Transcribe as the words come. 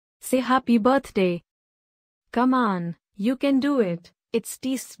say happy birthday. Come on, you can do it. It's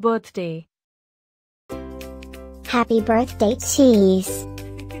Tees' birthday. Happy birthday, Tees.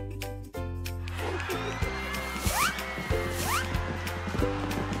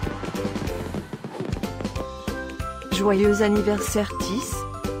 Joyeux anniversaire, Tees.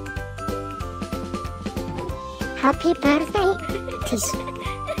 Happy birthday, Tees.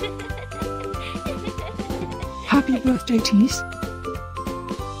 Happy birthday, Tees.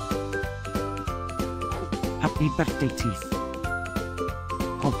 Happy birthday, Tees.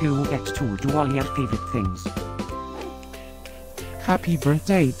 Hope you will get to do all your favorite things. Happy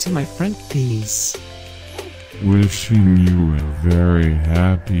birthday to my friend Tees. Wishing you a very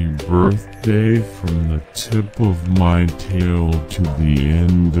happy birthday from the tip of my tail to the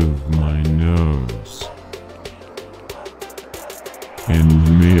end of my nose.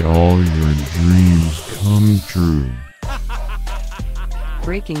 And may all your dreams come true.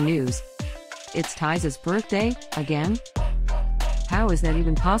 Breaking news. It's Tees' birthday, again? How is that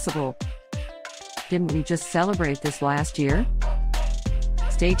even possible? Didn't we just celebrate this last year?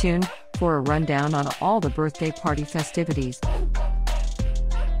 Stay tuned for a rundown on all the birthday party festivities.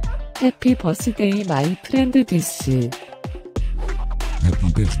 Happy birthday, my friend Tees.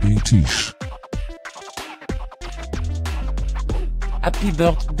 Happy birthday, Tees. Happy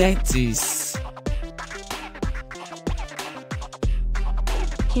birthday, Tees.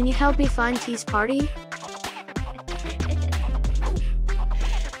 Can you help me find Tees' party?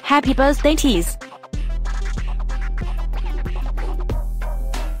 Happy birthday, Tees.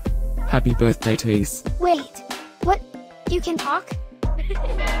 Happy birthday, Tees. Wait, what? You can talk?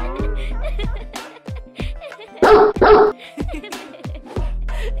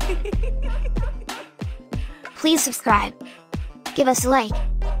 Please subscribe, give us a like,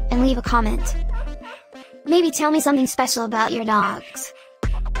 and leave a comment. Maybe tell me something special about your dogs.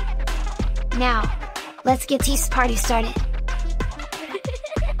 Now, let's get Tees' party started.